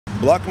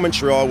Bloc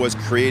Montreal was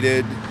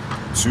created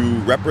to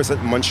represent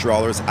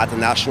Montrealers at the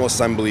National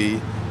Assembly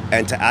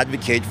and to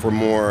advocate for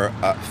more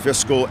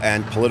fiscal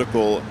and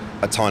political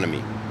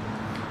autonomy.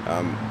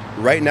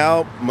 Right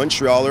now,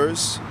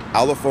 Montrealers,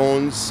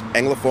 allophones,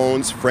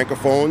 anglophones,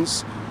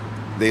 francophones,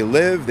 they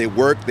live, they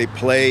work, they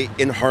play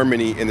in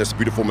harmony in this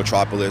beautiful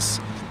metropolis.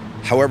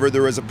 However,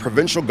 there is a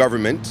provincial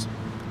government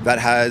that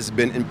has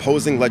been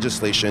imposing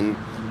legislation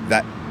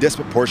that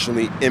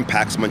disproportionately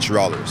impacts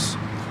Montrealers.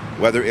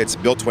 Whether it's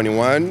Bill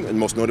 21 and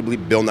most notably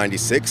Bill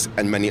 96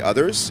 and many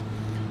others,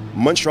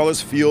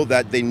 Montrealers feel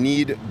that they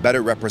need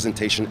better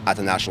representation at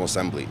the National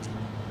Assembly.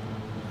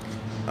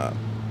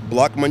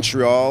 Bloc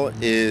Montreal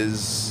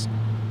is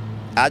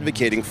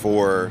advocating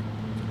for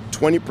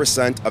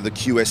 20% of the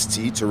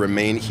QST to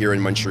remain here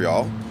in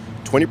Montreal,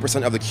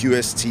 20% of the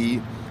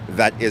QST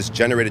that is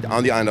generated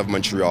on the island of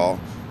Montreal,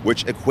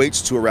 which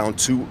equates to around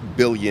 $2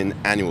 billion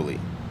annually.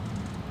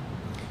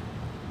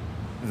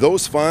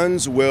 Those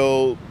funds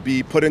will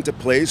be put into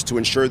place to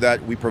ensure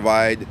that we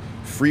provide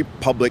free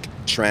public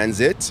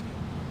transit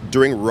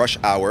during rush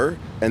hour,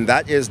 and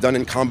that is done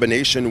in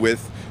combination with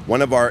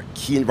one of our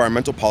key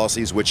environmental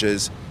policies, which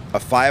is a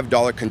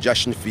 $5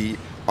 congestion fee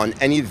on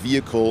any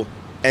vehicle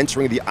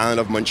entering the island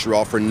of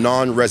Montreal for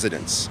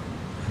non-residents.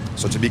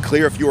 So to be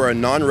clear, if you are a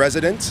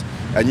non-resident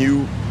and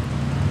you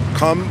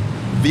come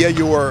via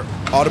your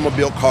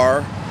automobile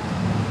car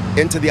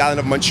into the island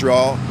of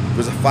Montreal,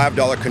 there's a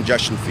 $5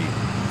 congestion fee.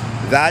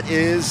 That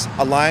is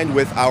aligned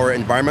with our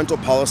environmental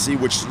policy,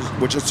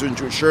 which is to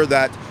ensure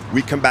that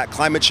we combat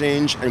climate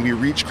change and we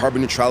reach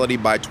carbon neutrality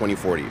by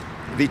 2040.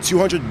 The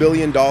 $200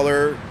 billion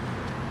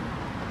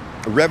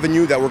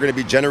revenue that we're going to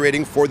be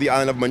generating for the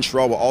island of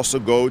Montreal will also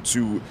go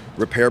to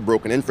repair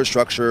broken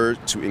infrastructure,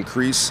 to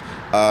increase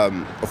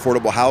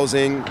affordable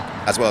housing,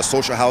 as well as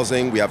social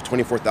housing. We have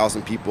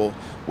 24,000 people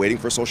waiting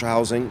for social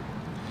housing,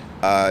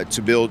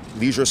 to build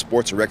leisure,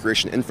 sports, and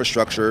recreation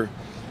infrastructure.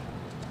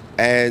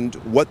 And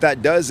what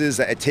that does is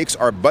that it takes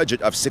our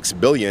budget of $6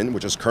 billion,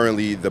 which is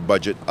currently the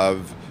budget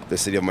of the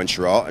city of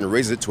Montreal, and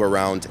raises it to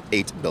around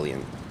 $8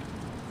 billion.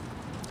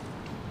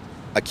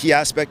 A key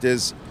aspect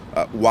is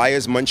why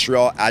is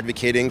Montreal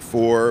advocating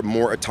for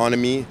more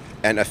autonomy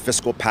and a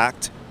fiscal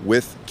pact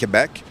with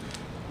Quebec?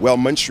 Well,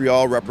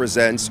 Montreal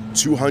represents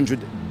 $200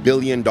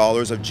 billion of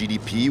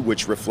GDP,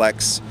 which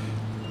reflects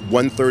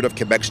 1/3 of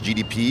Quebec's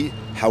GDP.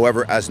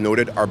 However, as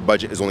noted, our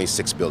budget is only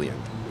 $6 billion.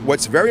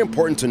 What's very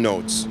important to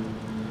note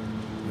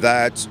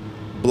that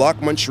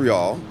Bloc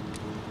Montreal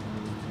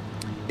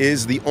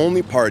is the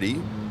only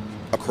party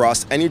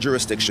across any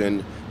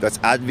jurisdiction that's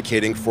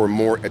advocating for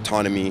more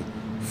autonomy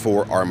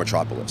for our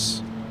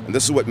metropolis. And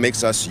this is what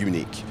makes us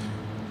unique.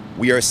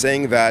 We are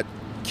saying that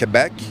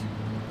Quebec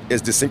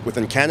is distinct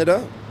within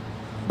Canada,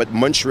 but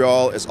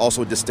Montreal is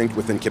also distinct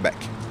within Quebec.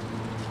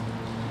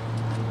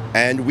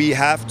 And we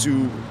have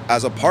to,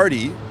 as a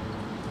party,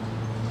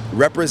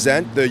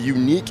 represent the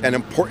unique and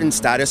important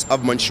status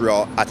of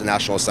Montreal at the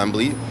National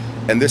Assembly.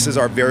 And this is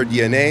our very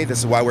DNA, this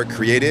is why we're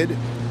created,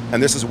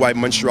 and this is why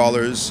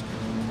Montrealers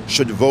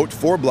should vote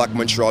for Bloc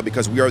Montreal,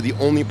 because we are the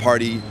only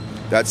party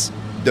that's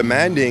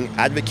demanding,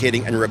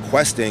 advocating, and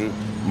requesting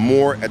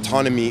more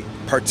autonomy,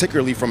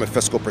 particularly from a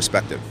fiscal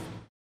perspective.